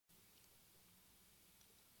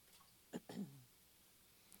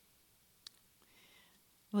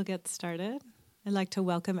We'll get started. I'd like to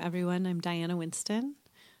welcome everyone. I'm Diana Winston,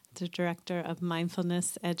 the Director of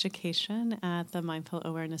Mindfulness Education at the Mindful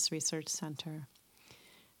Awareness Research Center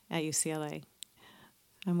at UCLA.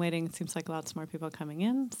 I'm waiting. It seems like lots more people coming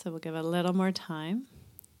in, so we'll give it a little more time.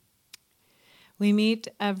 We meet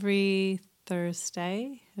every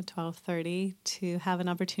Thursday at 12:30 to have an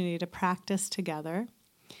opportunity to practice together.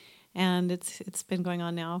 And it's been going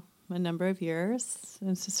on now a number of years.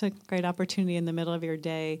 It's just a great opportunity in the middle of your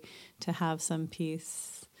day to have some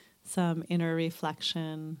peace, some inner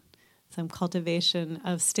reflection, some cultivation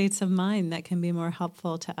of states of mind that can be more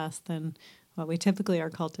helpful to us than what we typically are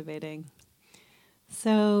cultivating.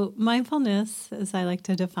 So mindfulness, as I like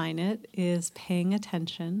to define it, is paying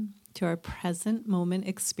attention to our present moment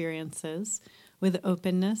experiences with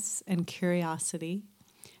openness and curiosity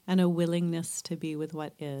and a willingness to be with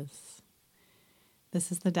what is. This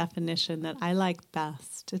is the definition that I like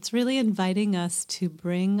best. It's really inviting us to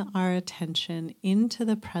bring our attention into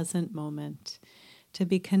the present moment, to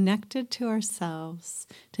be connected to ourselves,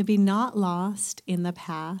 to be not lost in the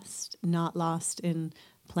past, not lost in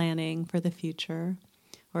planning for the future,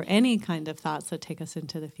 or any kind of thoughts that take us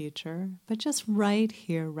into the future, but just right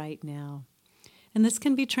here, right now. And this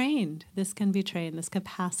can be trained. This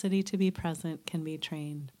capacity to be present can be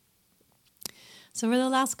trained. So for the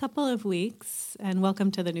last couple of weeks, and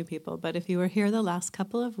welcome to the new people, but if you were here the last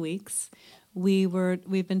couple of weeks, we've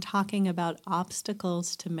been talking about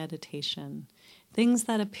obstacles to meditation, things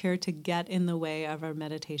that appear to get in the way of our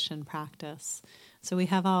meditation practice. So we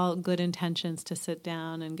have all good intentions to sit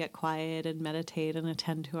down and get quiet and meditate and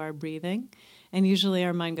attend to our breathing. And usually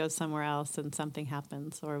our mind goes somewhere else and something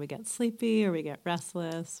happens, or we get sleepy, or we get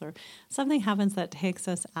restless, or something happens that takes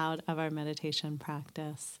us out of our meditation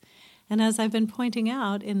practice. And as I've been pointing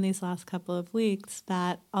out in these last couple of weeks,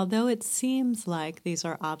 that although it seems like these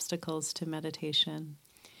are obstacles to meditation,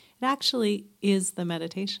 it actually is the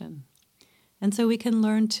meditation. And so we can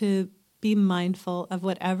learn to be mindful of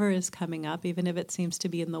whatever is coming up, even if it seems to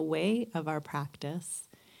be in the way of our practice.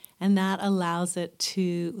 And that allows us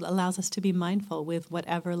to be mindful with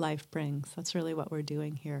whatever life brings. That's really what we're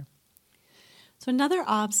doing here. So another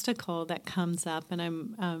obstacle that comes up, and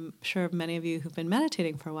I'm sure many of you who've been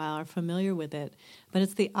meditating for a while are familiar with it, but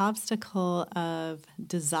it's the obstacle of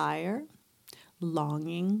desire,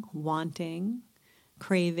 longing, wanting,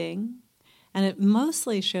 craving, and it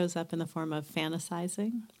mostly shows up in the form of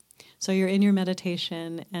fantasizing. So you're in your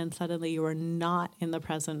meditation and suddenly you are not in the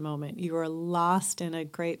present moment. You are lost in a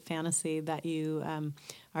great fantasy that you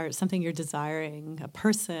are something you're desiring, a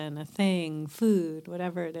person, a thing, food,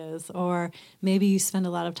 whatever it is. Or maybe you spend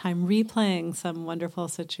a lot of time replaying some wonderful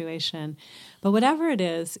situation. But whatever it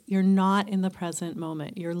is, you're not in the present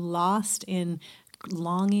moment. You're lost in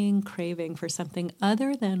longing, craving for something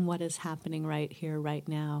other than what is happening right here, right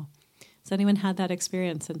now. Has anyone had that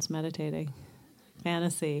experience since meditating?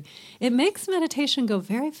 Fantasy. It makes meditation go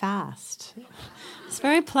very fast. It's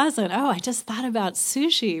very pleasant. Oh, I just thought about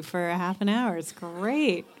sushi for a half an hour. It's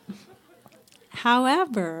great.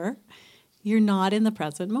 However, you're not in the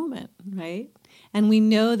present moment, right? And we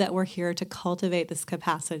know that we're here to cultivate this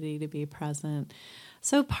capacity to be present.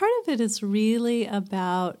 So part of it is really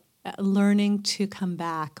about learning to come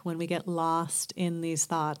back when we get lost in these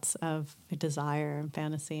thoughts of desire and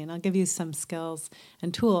fantasy. And I'll give you some skills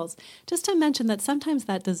and tools just to mention that sometimes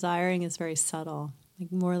that desiring is very subtle,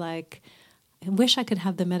 more like, I wish I could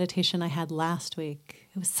have the meditation I had last week.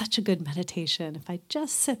 It was such a good meditation. If I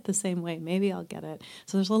just sit the same way, maybe I'll get it.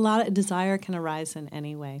 So there's a lot of desire can arise in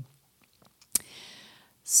any way.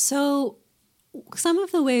 So some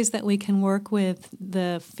of the ways that we can work with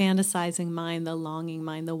the fantasizing mind, the longing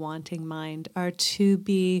mind, the wanting mind are to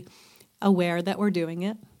be aware that we're doing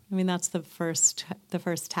it. I mean, that's the first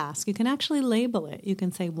task. You can actually label it. You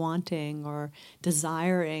can say wanting or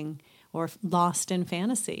desiring or lost in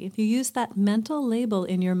fantasy. If you use that mental label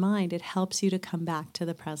in your mind, it helps you to come back to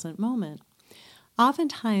the present moment.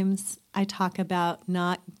 Oftentimes, I talk about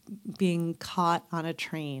not being caught on a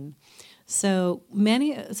train. So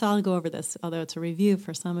I'll go over this, although it's a review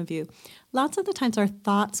for some of you. Lots of the times our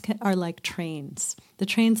thoughts are like trains. The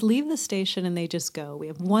trains leave the station and they just go. We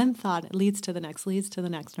have one thought, it leads to the next,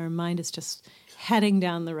 and our mind is just heading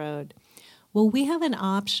down the road. Well, we have an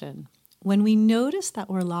option. When we notice that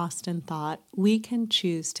we're lost in thought, we can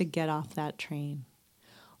choose to get off that train.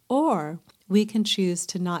 Or we can choose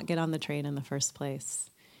to not get on the train in the first place.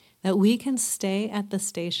 That we can stay at the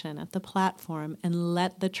station, at the platform, and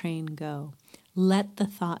let the train go. Let the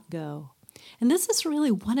thought go. And this is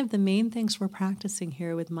really one of the main things we're practicing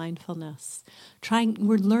here with mindfulness.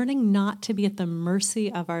 We're learning not to be at the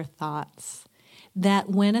mercy of our thoughts. that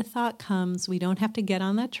when a thought comes, we don't have to get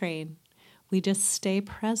on that train. We just stay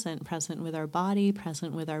present, present with our body,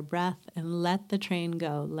 present with our breath, and let the train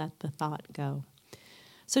go, let the thought go.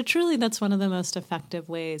 So truly, that's one of the most effective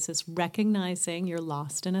ways, is recognizing you're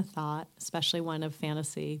lost in a thought, especially one of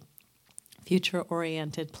fantasy,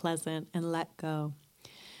 future-oriented, pleasant, and let go.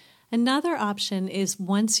 Another option is,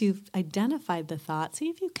 once you've identified the thought, see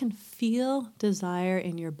if you can feel desire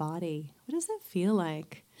in your body. What does it feel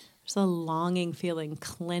like? There's a longing feeling,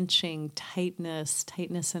 clenching, tightness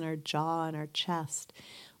in our jaw and our chest.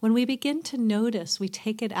 When we begin to notice, we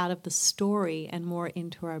take it out of the story and more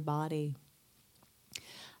into our body.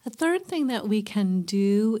 A third thing that we can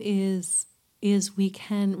do is we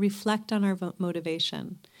can reflect on our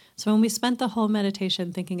motivation. So when we spent the whole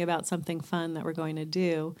meditation thinking about something fun that we're going to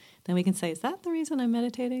do, then we can say, is that the reason I'm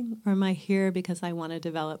meditating? Or am I here because I want to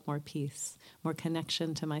develop more peace, more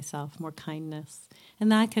connection to myself, more kindness?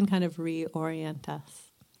 And that can kind of reorient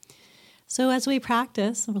us. So as we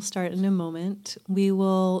practice, and we'll start in a moment, we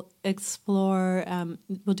will explore,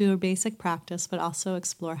 we'll do a basic practice, but also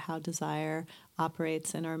explore how desire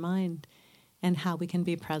operates in our mind and how we can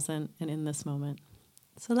be present and in this moment.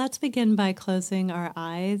 So let's begin by closing our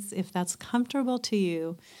eyes. If that's comfortable to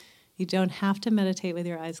you, you don't have to meditate with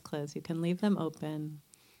your eyes closed. You can leave them open.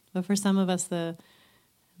 But for some of us, the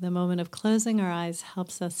moment of closing our eyes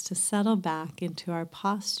helps us to settle back into our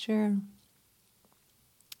posture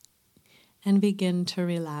and begin to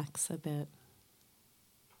relax a bit.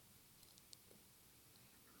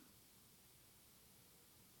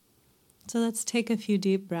 So let's take a few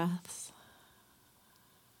deep breaths.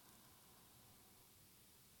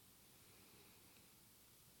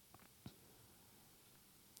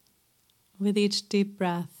 With each deep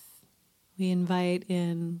breath, we invite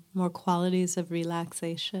in more qualities of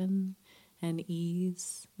relaxation and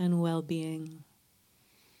ease and well-being.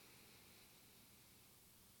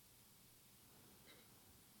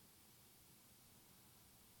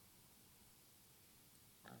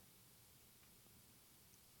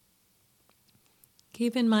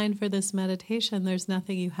 Keep in mind, for this meditation, there's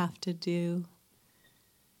nothing you have to do.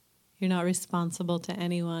 You're not responsible to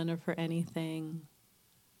anyone or for anything.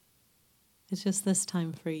 It's just this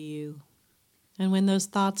time for you. And when those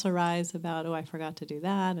thoughts arise about, oh, I forgot to do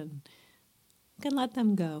that, and you can let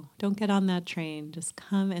them go. Don't get on that train. Just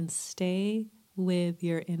come and stay with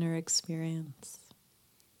your inner experience.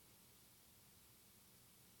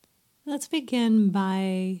 Let's begin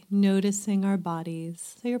by noticing our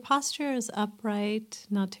bodies. So your posture is upright,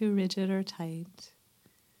 not too rigid or tight.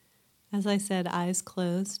 As I said, eyes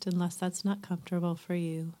closed, unless that's not comfortable for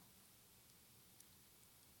you.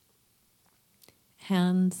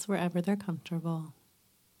 Hands wherever they're comfortable.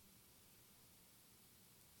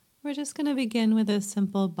 We're just going to begin with a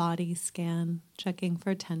simple body scan, checking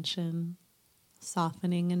for tension,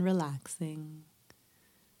 softening and relaxing.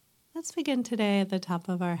 Let's begin today at the top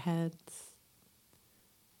of our heads.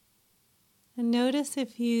 And notice,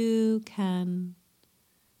 if you can,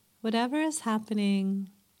 whatever is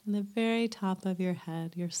happening in the very top of your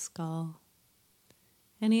head, your skull.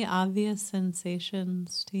 Any obvious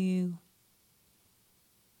sensations to you?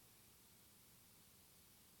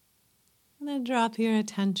 And then drop your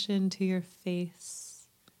attention to your face,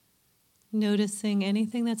 noticing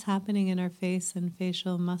anything that's happening in our face and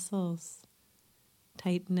facial muscles.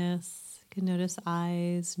 Tightness, you can notice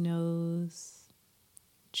eyes, nose,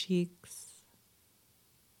 cheeks,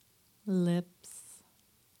 lips.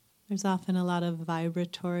 There's often a lot of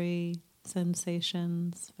vibratory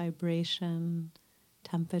sensations, vibration,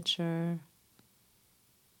 temperature.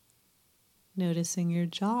 Noticing your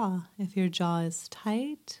jaw. If your jaw is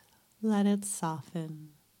tight, let it soften.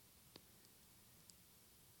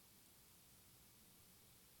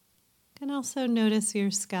 You can also notice your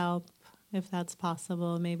scalp, if that's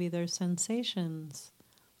possible. Maybe there's sensations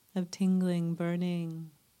of tingling, burning,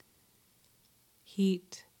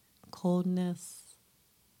 heat, coldness.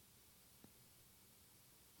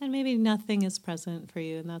 And maybe nothing is present for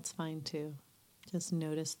you, and that's fine too. Just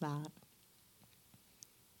notice that.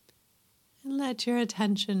 And let your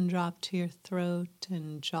attention drop to your throat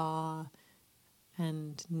and jaw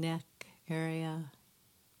and neck area.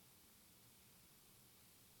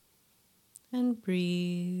 And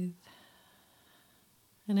breathe.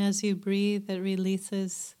 And as you breathe, it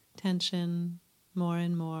releases tension more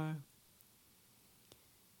and more.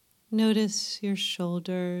 Notice your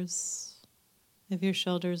shoulders. If your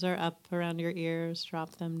shoulders are up around your ears,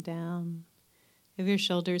 drop them down. If your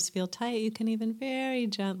shoulders feel tight, you can even very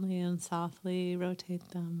gently and softly rotate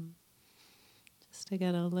them, just to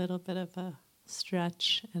get a little bit of a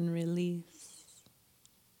stretch and release.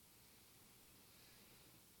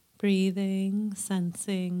 breathing,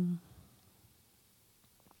 sensing.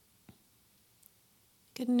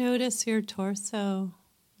 You can notice your torso.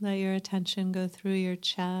 Let your attention go through your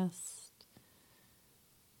chest.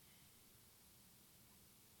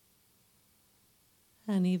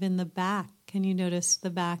 And even the back. Can you notice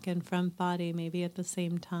the back and front body maybe at the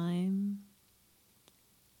same time?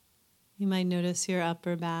 You might notice your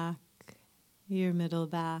upper back, your middle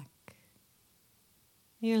back,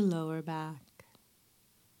 your lower back.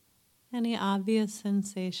 Any obvious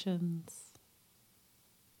sensations?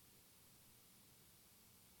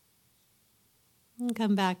 And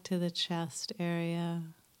come back to the chest area,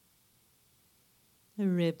 the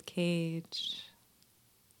rib cage,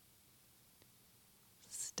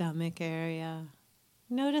 stomach area.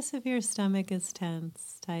 Notice if your stomach is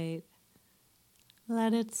tense, tight.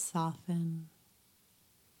 Let it soften.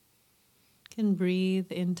 You can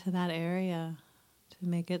breathe into that area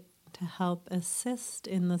to help assist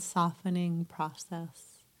in the softening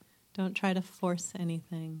process. Don't try to force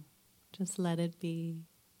anything. Just let it be.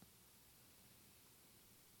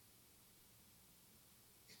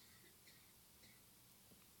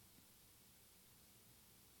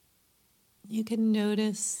 You can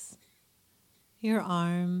notice your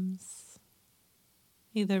arms,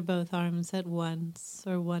 either both arms at once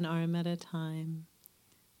or one arm at a time,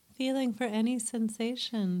 feeling for any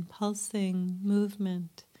sensation, pulsing,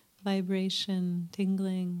 movement, vibration,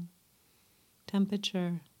 tingling,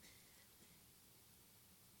 temperature.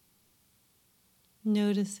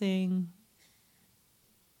 Noticing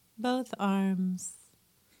both arms,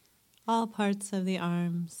 all parts of the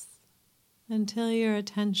arms, until your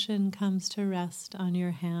attention comes to rest on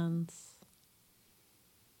your hands.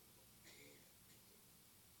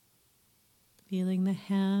 Feeling the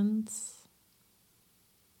hands.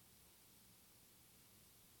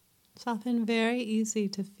 It's often very easy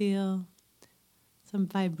to feel some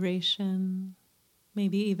vibration,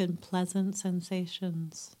 maybe even pleasant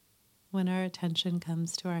sensations when our attention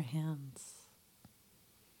comes to our hands.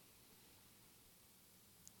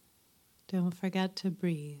 Don't forget to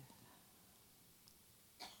breathe.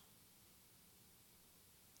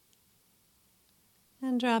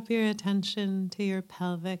 And drop your attention to your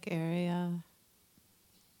pelvic area.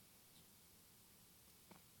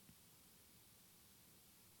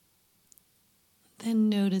 Then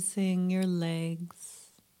noticing your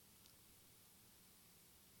legs.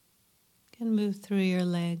 You can move through your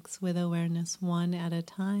legs with awareness one at a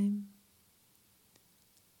time,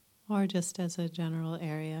 or just as a general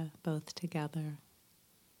area, both together.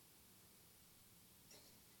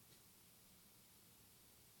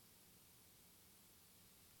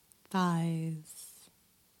 Thighs,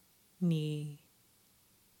 knee,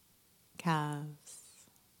 calves.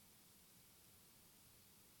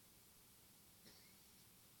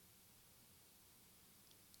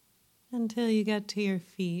 Until you get to your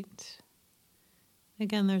feet.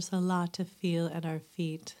 Again, there's a lot to feel at our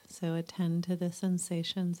feet, so attend to the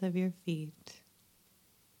sensations of your feet.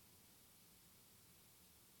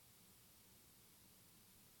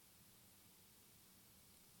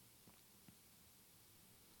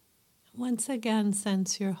 Once again,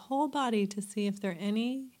 sense your whole body to see if there are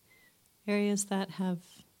any areas that have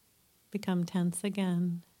become tense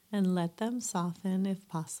again, and let them soften if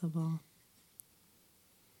possible.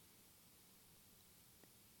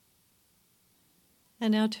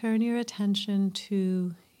 And now turn your attention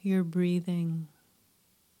to your breathing.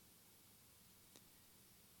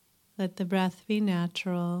 Let the breath be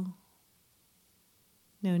natural.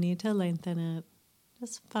 No need to lengthen it.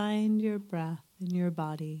 Just find your breath in your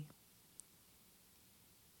body.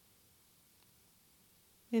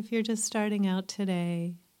 If you're just starting out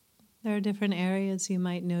today, there are different areas you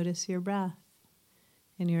might notice your breath.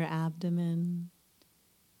 In your abdomen,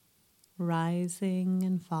 rising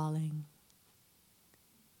and falling.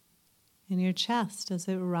 In your chest as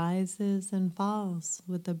it rises and falls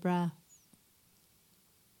with the breath.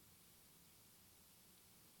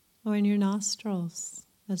 Or in your nostrils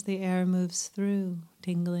as the air moves through,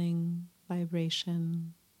 tingling,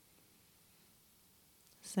 vibration,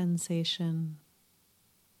 sensation.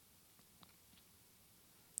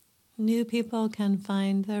 New people can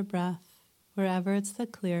find their breath wherever it's the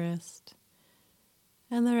clearest.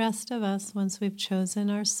 And the rest of us, once we've chosen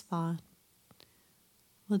our spot,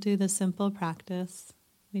 we'll do the simple practice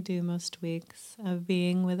we do most weeks of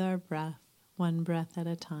being with our breath, one breath at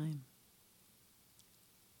a time.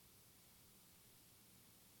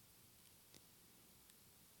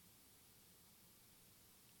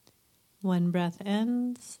 One breath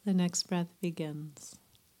ends, the next breath begins.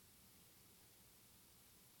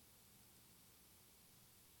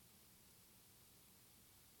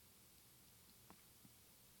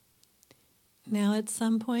 Now, at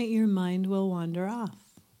some point, your mind will wander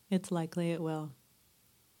off. It's likely it will.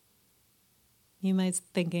 You might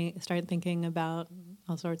start thinking about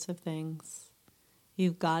all sorts of things.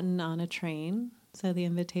 You've gotten on a train, so the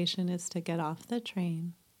invitation is to get off the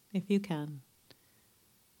train, if you can,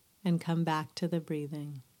 and come back to the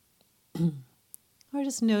breathing. Or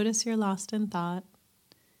just notice you're lost in thought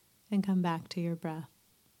and come back to your breath.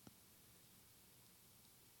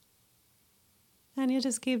 And you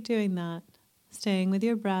just keep doing that, staying with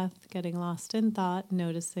your breath, getting lost in thought,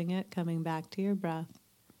 noticing it, coming back to your breath,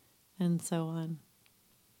 and so on,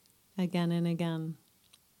 again and again.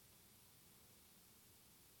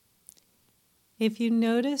 If you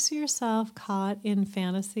notice yourself caught in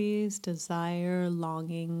fantasies, desire,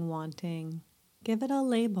 longing, wanting, give it a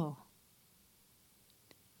label.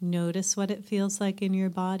 Notice what it feels like in your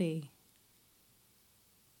body.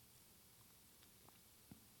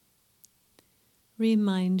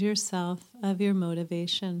 Remind yourself of your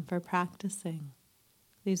motivation for practicing.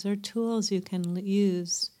 These are tools you can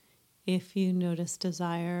use if you notice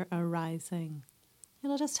desire arising.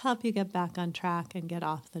 It'll just help you get back on track and get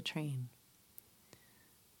off the train.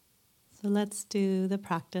 So let's do the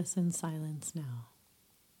practice in silence now.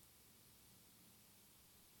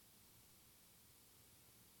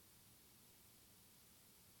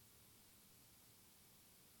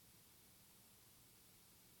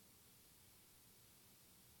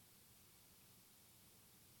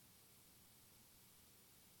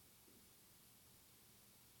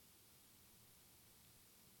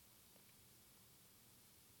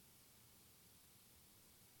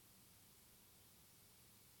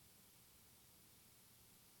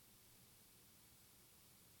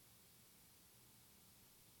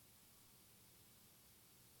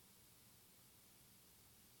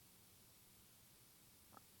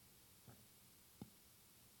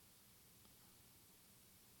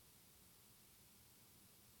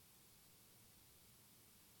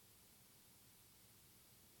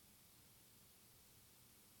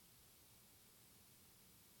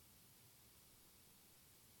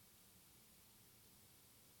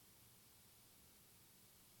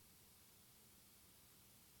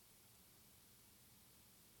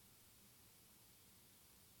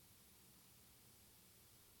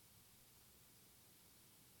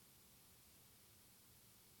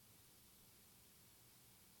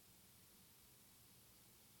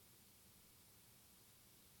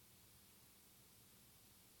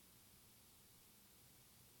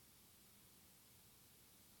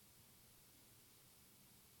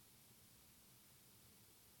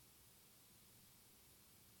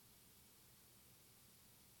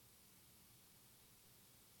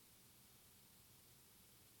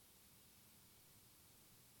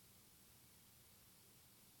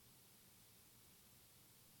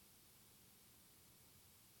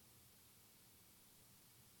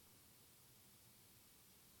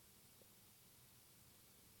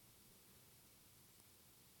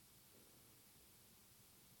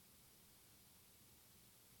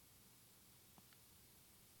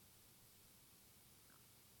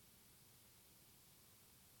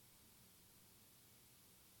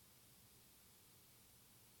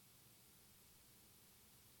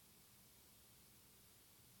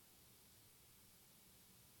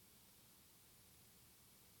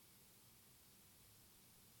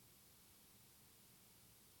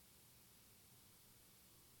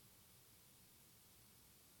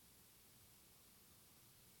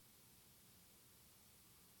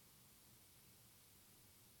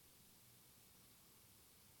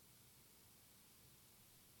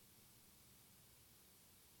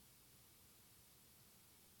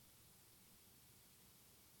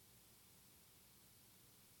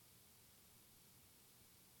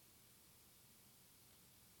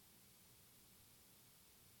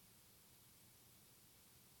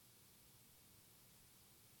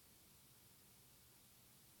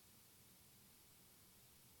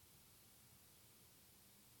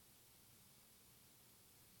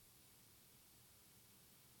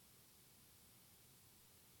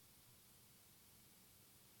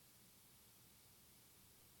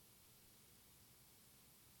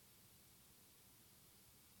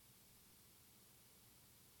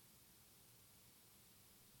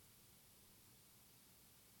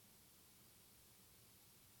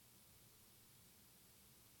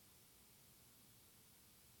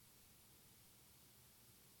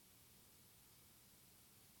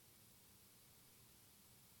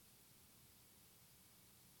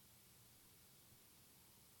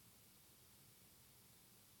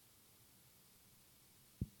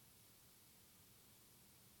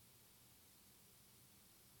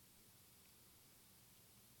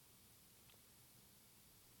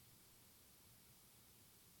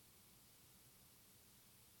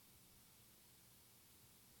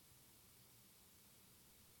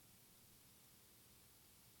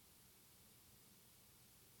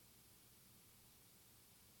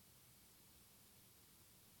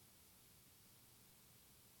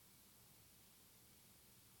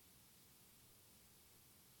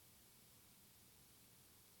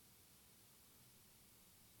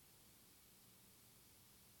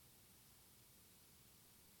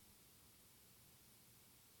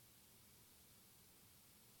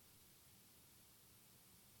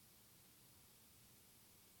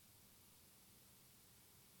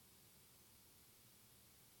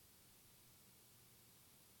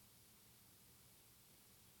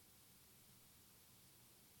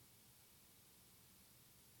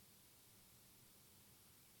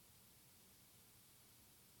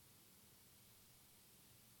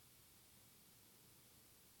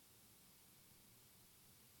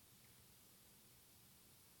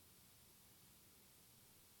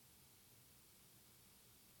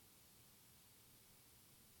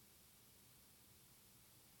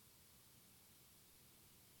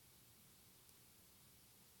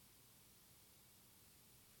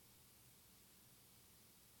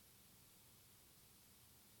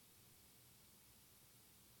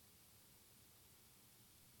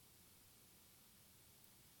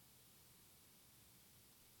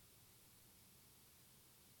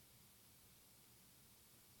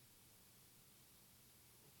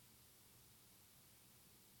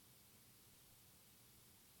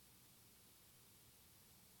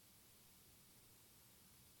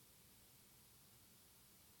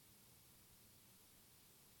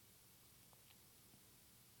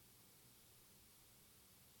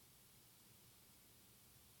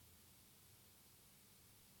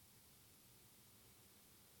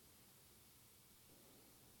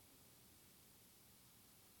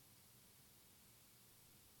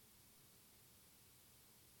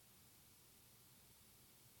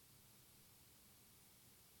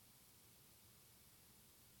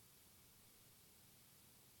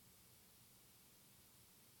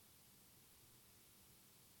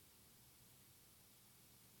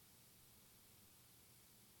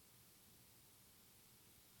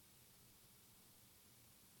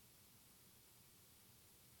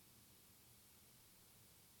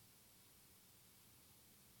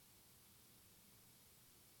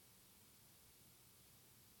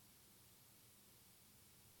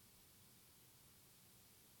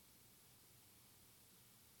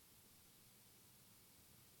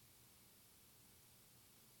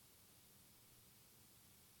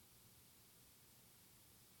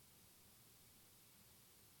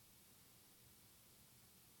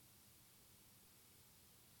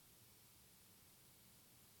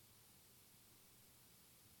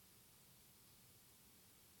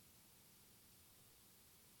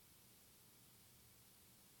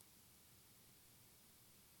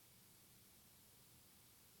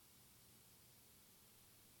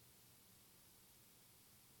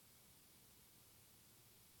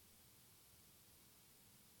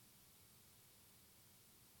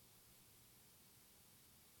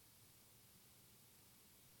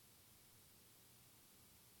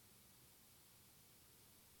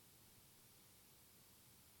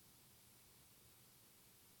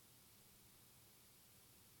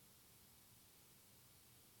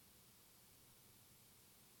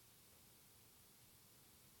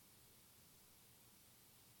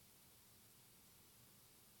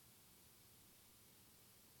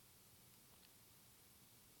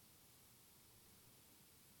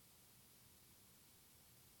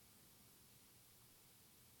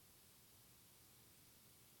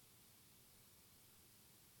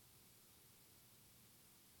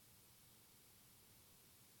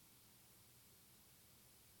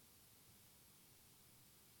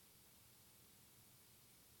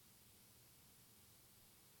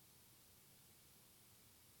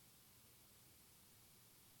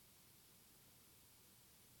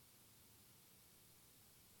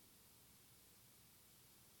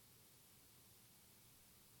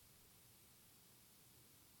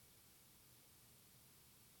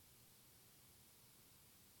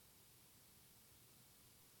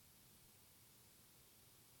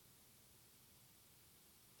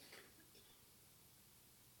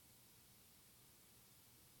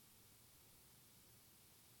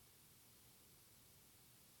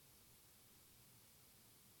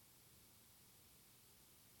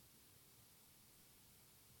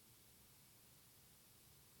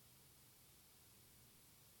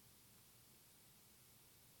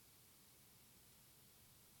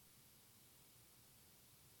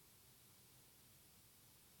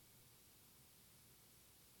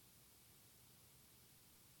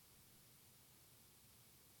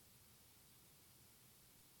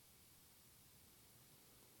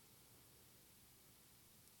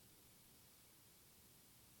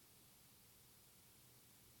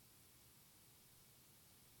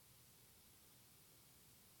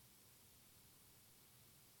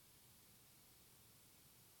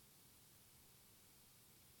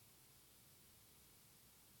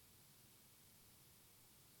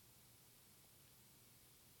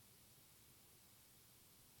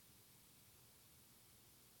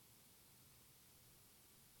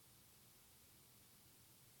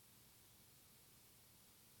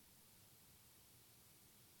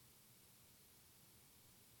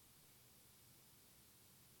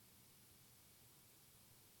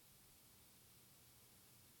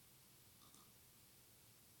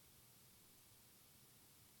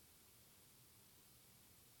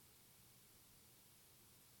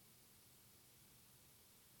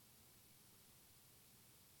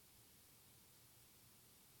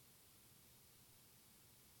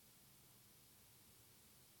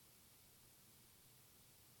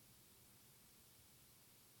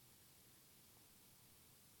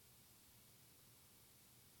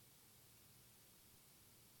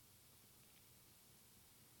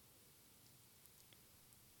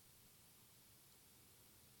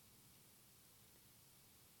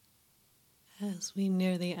 As we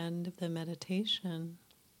near the end of the meditation,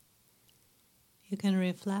 you can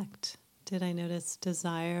reflect. Did I notice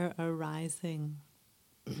desire arising?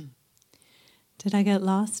 Did I get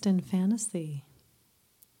lost in fantasy?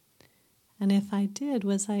 And if I did,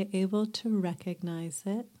 was I able to recognize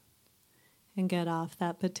it and get off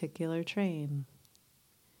that particular train?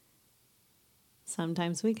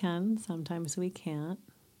 Sometimes we can, sometimes we can't.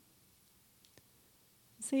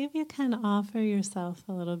 See if you can offer yourself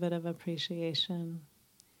a little bit of appreciation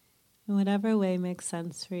in whatever way makes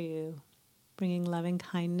sense for you, bringing loving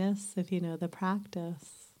kindness if you know the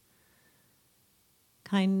practice,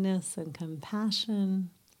 kindness and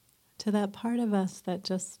compassion to that part of us that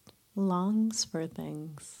just longs for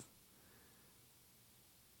things.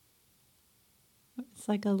 It's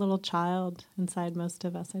like a little child inside most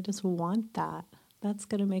of us. I just want that. That's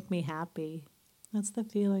going to make me happy. That's the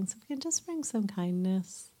feeling. So we can just bring some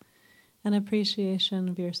kindness and appreciation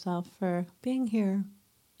of yourself for being here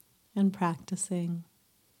and practicing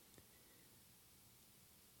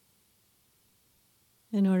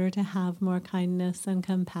in order to have more kindness and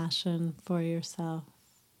compassion for yourself.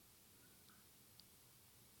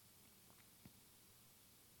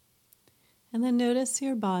 And then notice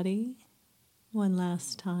your body one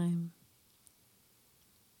last time.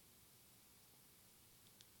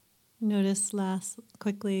 Notice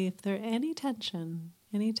quickly if there any tension,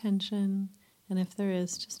 and if there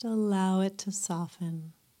is, just allow it to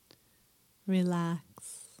soften. Relax.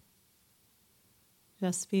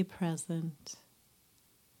 Just be present.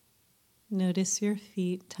 Notice your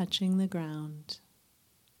feet touching the ground.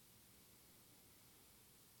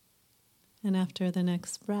 And after the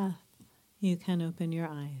next breath, you can open your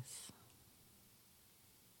eyes.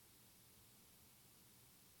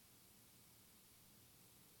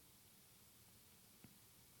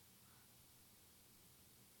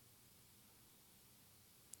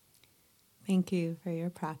 Thank you for your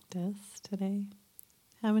practice today.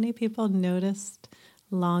 How many people noticed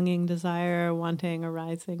longing, desire, wanting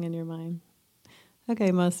arising in your mind?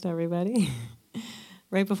 Okay, most everybody.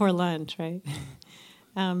 Right before lunch, right?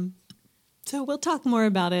 So we'll talk more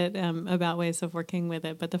about it, about ways of working with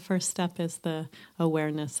it, but the first step is the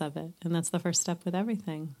awareness of it, and that's the first step with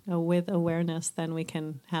everything. With awareness, then we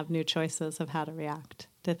can have new choices of how to react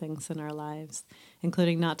to things in our lives,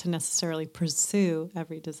 including not to necessarily pursue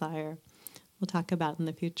every desire. We'll talk about in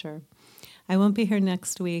the future. I won't be here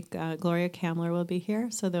next week. Gloria Kamler will be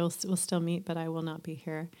here, so we'll still meet, but I will not be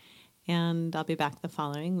here. And I'll be back the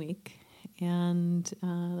following week. And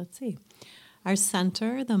let's see. Our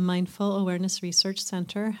center, the Mindful Awareness Research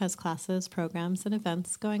Center, has classes, programs, and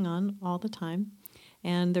events going on all the time.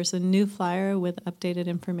 And there's a new flyer with updated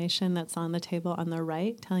information that's on the table on the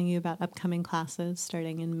right, telling you about upcoming classes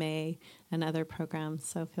starting in May and other programs.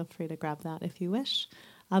 So feel free to grab that if you wish.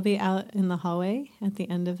 I'll be out in the hallway at the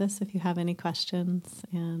end of this if you have any questions,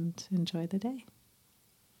 and enjoy the day.